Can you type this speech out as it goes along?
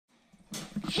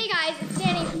Hey guys, it's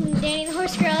Danny from Danny the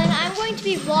Horse Girl, and I'm going to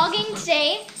be vlogging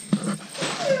today.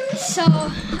 So,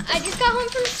 I just got home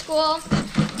from school,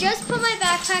 just put my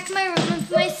backpack in my room and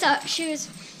put my shoes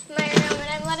in my room, and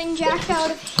I'm letting Jack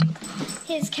out of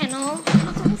his kennel.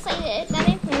 I'm so excited. That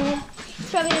ain't home. He's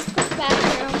probably just put the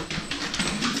bathroom.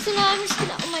 So now I'm just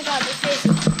gonna, oh my god, they're crazy.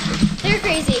 They're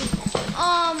crazy.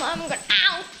 I'm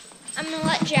gonna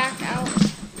let Jack out.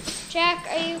 Jack,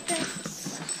 are you gonna...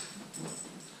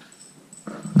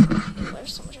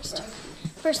 There's someone just...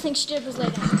 First thing she did was lay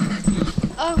down.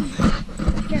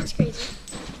 Jack's crazy.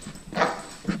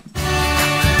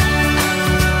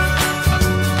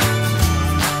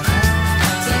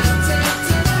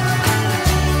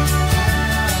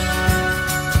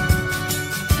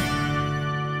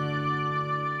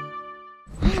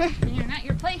 You're not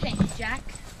your playthings, Jack.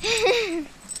 What are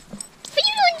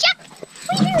you doing, Jack?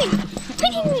 What are you doing? What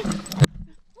are you doing?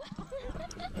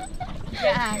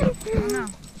 Yeah, I don't know.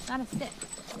 Not a stick.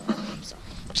 So,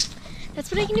 that's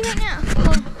what I can do right now.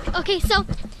 Oh, okay, so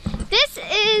this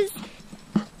is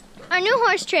our new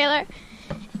horse trailer.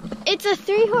 It's a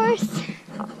 3-horse.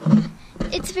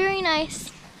 It's very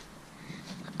nice.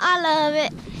 I love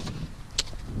it.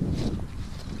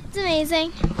 It's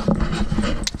amazing.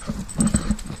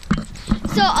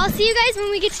 So I'll see you guys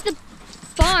when we get to the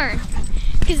barn,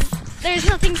 because there's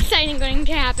nothing exciting going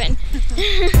to happen.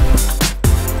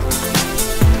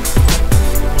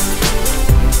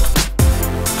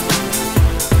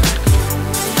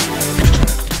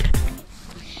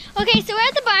 Okay, so we're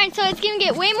at the barn, so it's gonna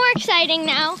get way more exciting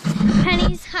now.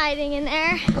 Penny's hiding in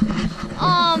there.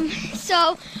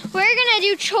 So we're gonna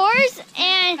do chores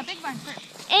and A big barn first.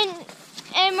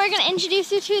 and we're gonna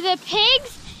introduce you to the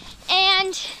pigs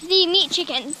and the meat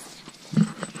chickens.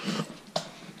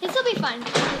 This will be fun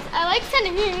because I like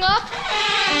setting them up,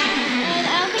 and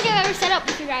I don't think I've ever set up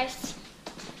with you guys,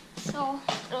 so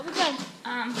it'll be good.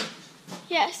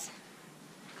 Yes.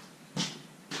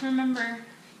 Remember,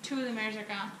 2 of the mares are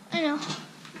gone. I know.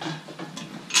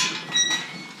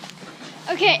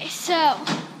 Okay, so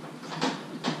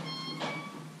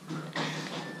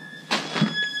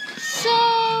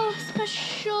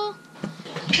special.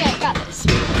 Okay, I got this.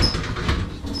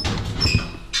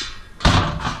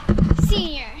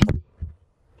 Senior.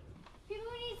 People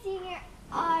who need senior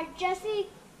are Jesse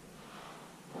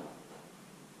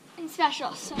and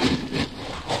special. So.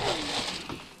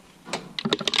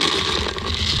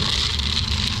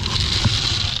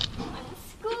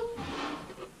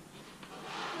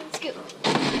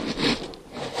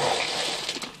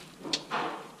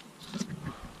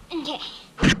 Okay.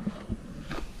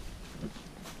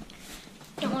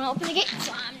 Don't want to open the gate,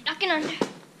 so I'm ducking under.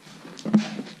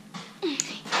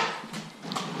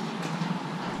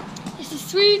 This is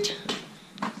sweet.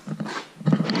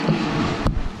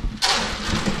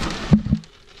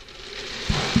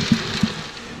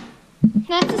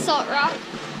 That's a salt rock.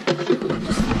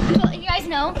 Just to let you guys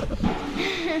know.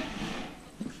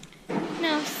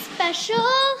 Now, special.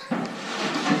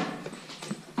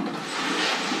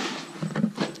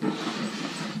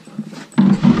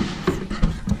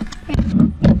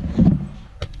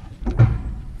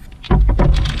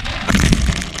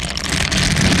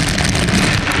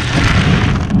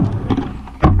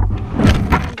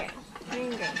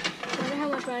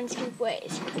 Scoop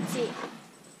weighs. Let's see.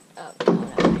 Oh, no,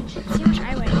 let's see how much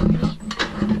I weigh already.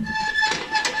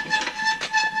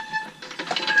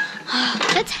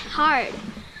 That's hard.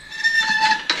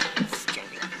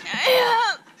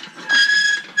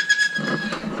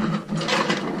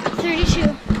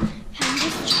 32 pounds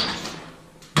of cheese.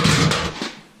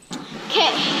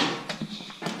 Okay.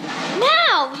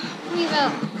 Now we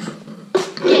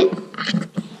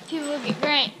will get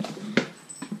right.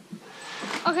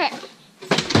 Okay.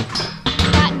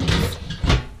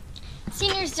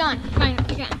 Senior's done. Fine,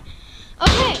 again.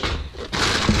 Okay.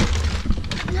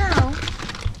 Now,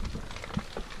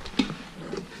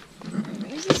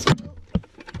 here's the scoop.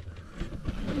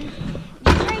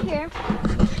 Right here.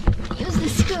 Use the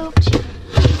scoop to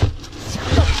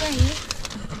scoop up grain.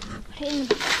 Put it in the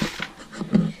bucket.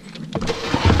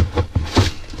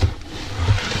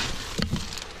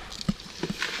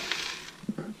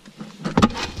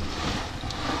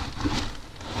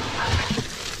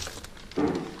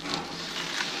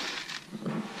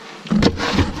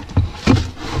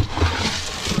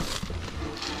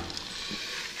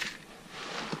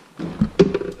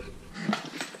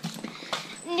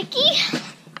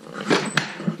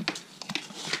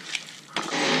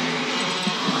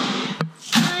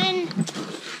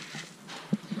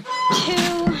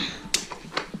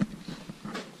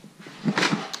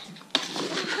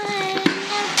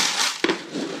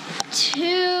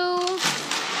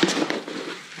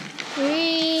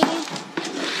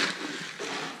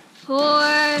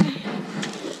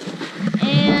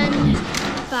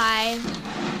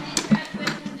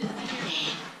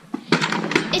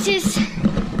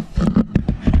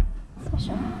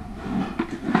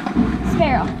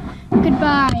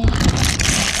 Goodbye.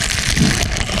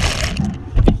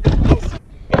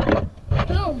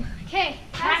 Boom. Okay.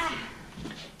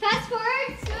 Fast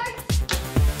forward. Start.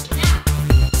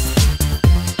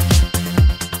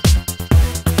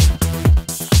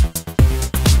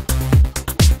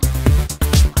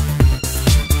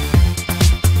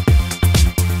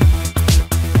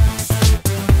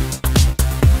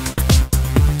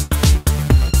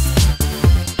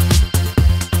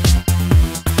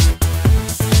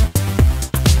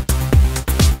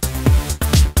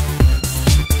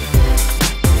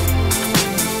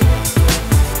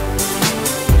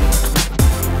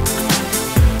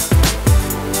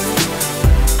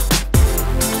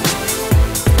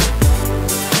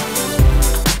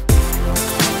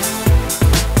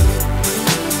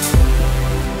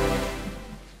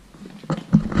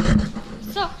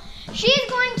 She's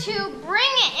going to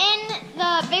bring in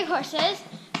the big horses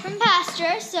from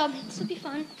pasture, so this will be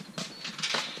fun.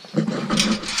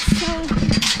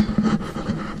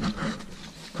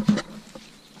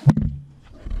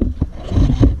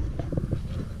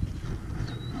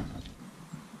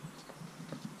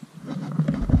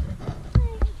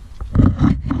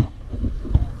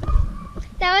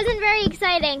 That wasn't very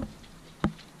exciting.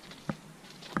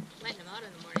 Letting them out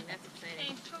in the morning, that's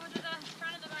exciting. Okay, go to the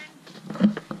front of the barn.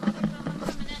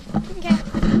 Okay.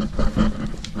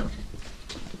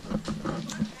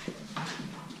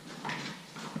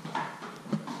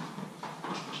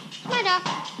 My dog.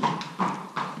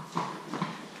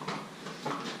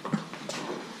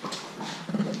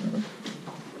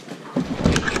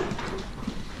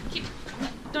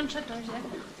 Don't shut doors yet.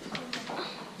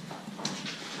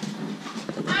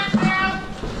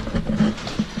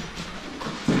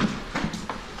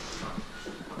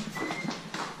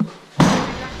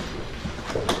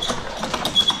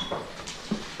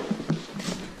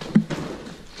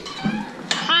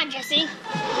 Jesse.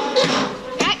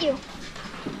 Got you.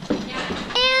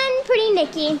 And pretty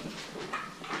Nikki.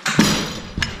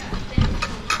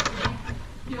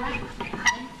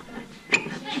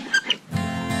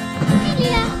 Hey,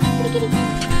 Lila. Kitty, kitty.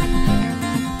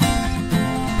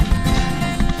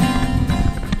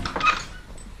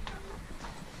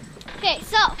 Okay,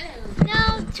 so now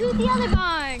to the other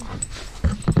barn.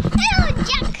 Hello,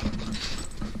 Jack.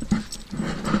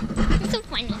 You're so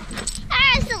funny.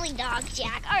 Our silly dog,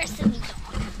 Jack. Our silly dog.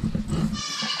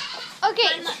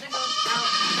 Okay.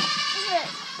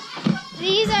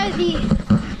 These are the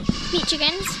meat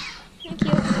chickens. Thank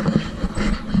you.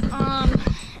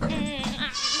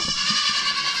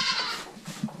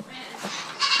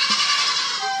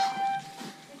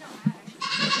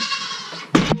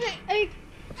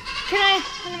 Can I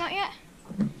put them out yet?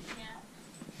 Yeah.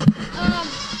 Um.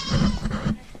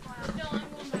 No, I'm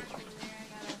going back over there. I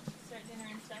gotta start dinner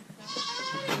and stuff. So.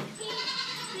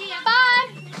 See ya. Bye.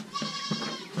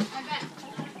 I bet.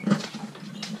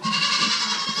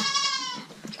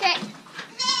 Okay.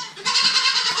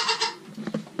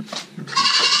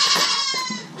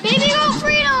 Baby goat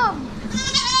freedom.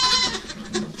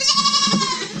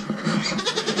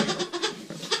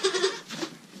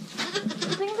 I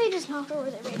think they just knocked over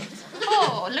their babies.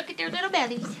 Oh, look at their little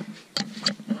bellies.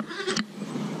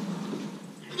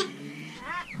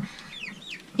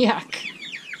 Yuck.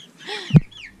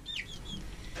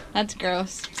 That's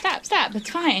gross. Stop, stop. It's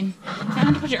fine. You don't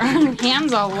have to put your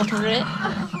hands all over it.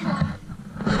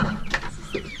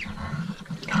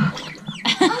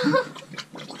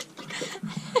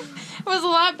 It was a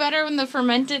lot better when the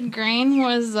fermented grain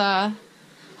was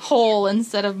whole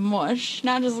instead of mush.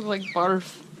 Now it just looked like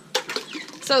barf.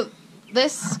 So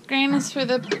this grain is for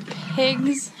the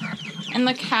pigs and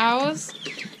the cows,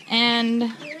 and We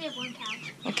only have one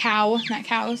cow. a cow, not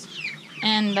cows.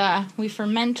 And we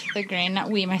ferment the grain. Not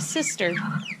we, my sister,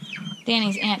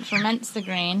 Danny's aunt, ferments the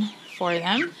grain for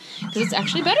them because it's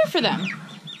actually better for them.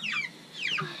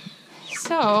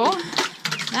 So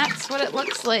that's what it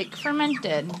looks like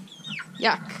fermented.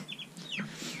 Yuck.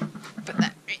 Put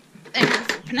that right there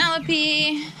for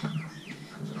Penelope.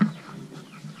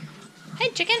 Hey,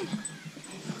 chicken.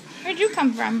 Where'd you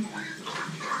come from?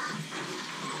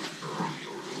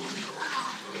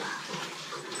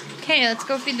 Okay, let's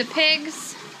go feed the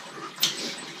pigs.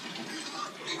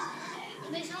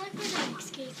 They sound like they're gonna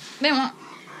escape. They won't.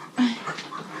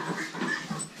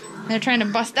 They're trying to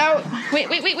bust out. Wait,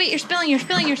 you're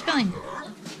spilling.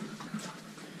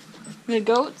 The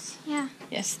goats? Yeah.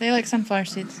 Yes, they like sunflower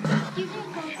seeds. You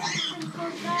can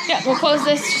close that. Yeah, we'll close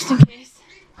this just in case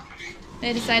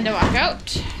they decide to walk out.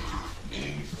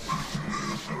 Can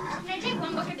I take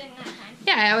one bucket in that time?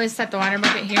 Yeah, I always set the water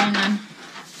bucket here and then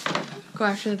go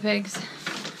after the pigs.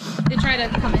 They try to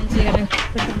come in, so you gotta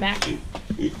push them back.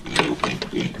 Oh,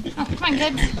 come on,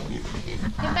 kids.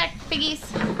 Get back, piggies.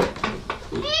 Hey,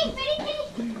 Betty, Betty.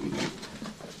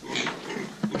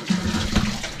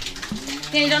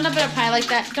 Danny, don't dump it up high like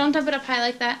that. Don't dump it up high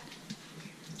like that.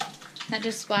 That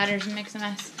just splatters and makes a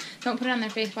mess. Don't put it on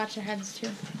their face. Watch their heads, too.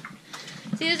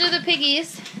 See, these are the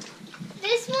piggies.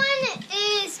 This one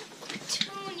is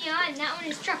Petunia, and that one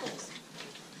is Truffles.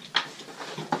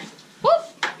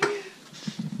 Woof!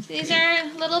 So these are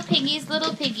little piggies,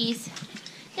 little piggies.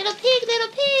 Little pig,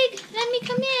 let me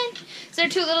come in. So they're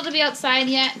too little to be outside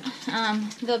yet.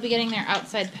 They'll be getting their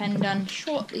outside pen done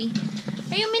shortly.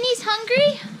 Are you minis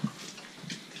hungry?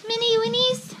 Mini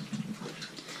winnies?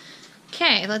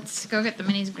 Okay, let's go get the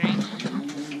minis grain.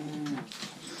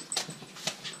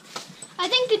 I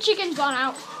think the chicken's gone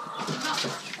out.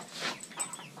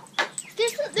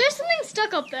 There's something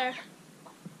stuck up there.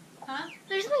 Huh?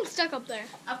 There's something stuck up there.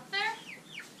 Up there?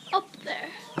 Up there,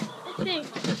 I think.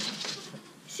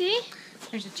 See?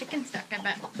 There's a chicken stuck, I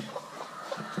bet.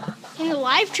 In the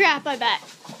live trap, I bet.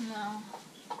 No.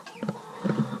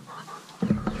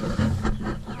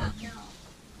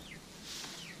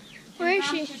 Where is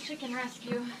she? Chicken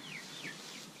rescue.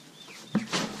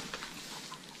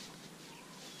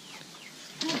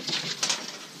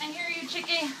 I hear you,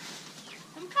 Chickie.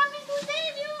 I'm coming to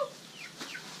save you.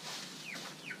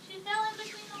 She fell in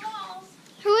between the walls.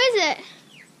 Who is it?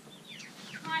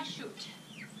 My shoot.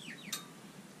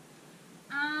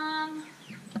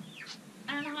 I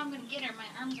don't know how I'm gonna get her. My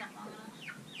arms aren't long enough.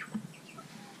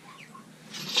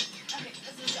 Okay,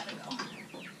 this has gotta go.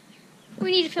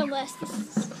 We need to film this. This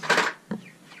is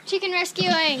chicken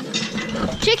rescuing.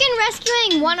 Chicken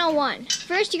rescuing 101.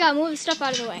 First, you gotta move the stuff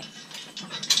out of the way.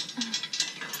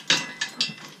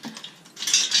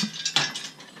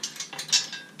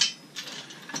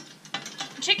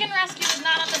 Chicken rescue is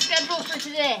not on the schedule for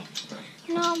today.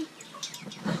 No.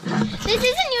 This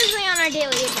isn't usually on our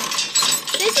daily agenda.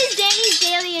 This is Danny's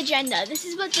daily agenda. This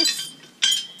is what this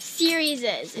series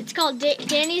is. It's called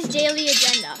Danny's Daily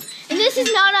Agenda. And this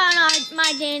is not on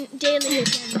my daily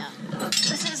agenda.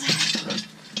 This is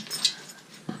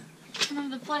one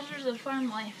of the pleasures of farm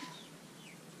life.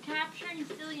 Capturing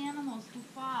silly animals who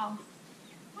fall.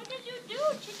 What did you do,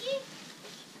 Chickie?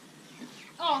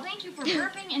 Oh, thank you for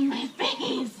burping in my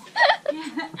face.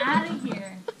 Get out of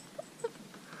here.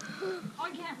 Oh, I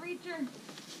can't reach her.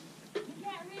 I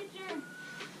can't reach her. I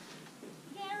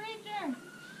can't reach her.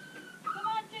 Come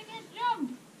on, chicken,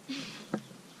 jump.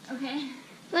 Okay.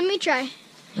 Let me try.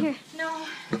 Here. No.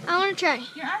 I want to try.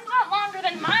 Your arm's not longer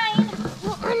than mine.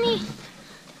 Well, let me.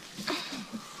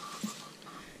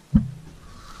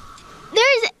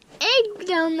 There's egg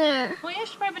down there. Well, yeah,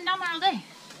 she's probably been down there all day.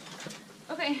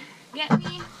 Okay, get me.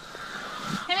 Hand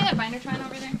me that binder twine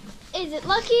over there. Is it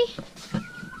lucky?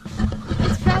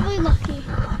 It's probably lucky.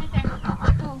 Right there.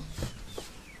 Oh.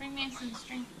 Bring me some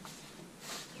string.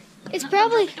 It's No,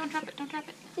 probably. Don't drop it. Don't drop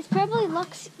it. It's probably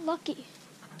lucky.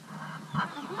 Oh,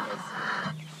 who is?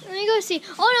 Let me go see.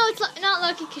 Oh no, it's not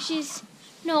lucky because she's.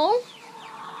 No.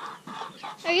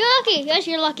 Are you lucky? Yes,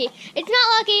 you're lucky. It's not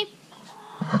lucky.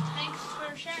 Thanks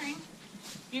for sharing.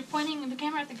 You're pointing the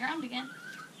camera at the ground again.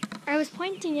 I was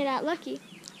pointing it at Lucky.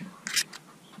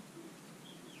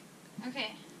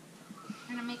 Okay.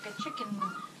 We're gonna make a chicken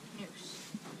noose.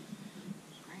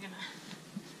 We're gonna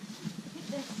get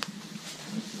this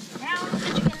around the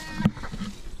chicken.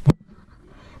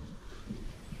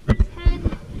 Head.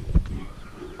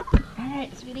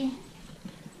 Alright, sweetie.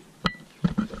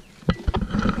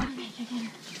 Okay, chicken.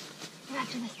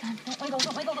 Gotcha this time. Don't wiggle,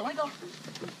 don't wiggle, don't wiggle.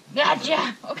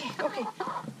 Gotcha! Okay, okay.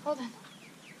 Hold on.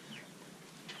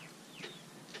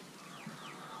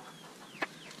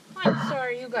 I'm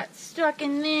sorry you got stuck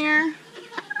in there.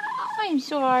 I'm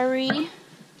sorry.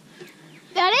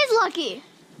 That is Lucky.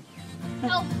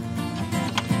 Help.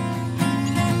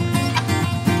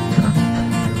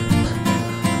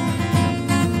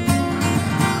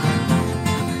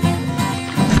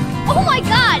 Oh my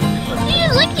God! He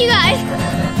just licked you guys.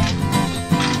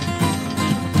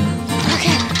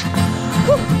 Okay.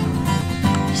 Whew.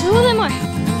 Just a little bit more.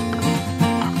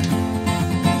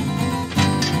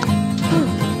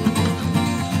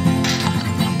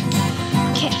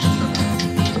 Okay.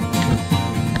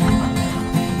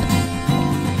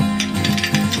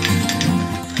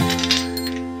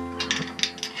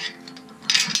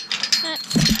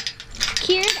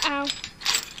 Cured. Ow.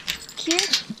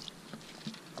 Cured.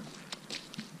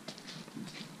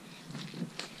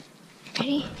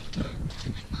 Ready?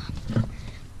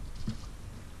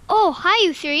 Oh, hi,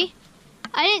 you three.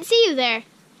 I didn't see you there.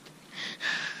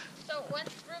 So once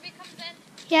Ruby comes in,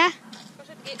 Yeah? go to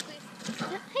the gate, please.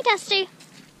 Hi, Dusty.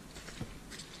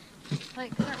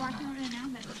 Like, start walking over there now.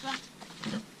 That's what.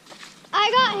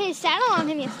 I got his saddle on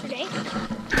him yesterday.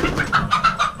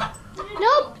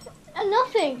 Nope,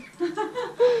 nothing.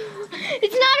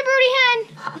 It's not a broody hen.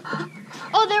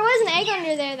 Oh, there was an egg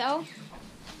under there though.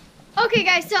 Okay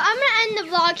guys, so I'm gonna end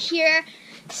the vlog here.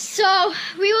 So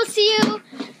we will see you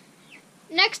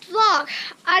next vlog.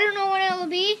 I don't know when it will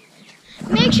be.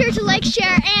 Make sure to like,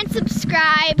 share, and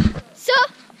subscribe. So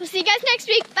we'll see you guys next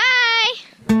week. Bye.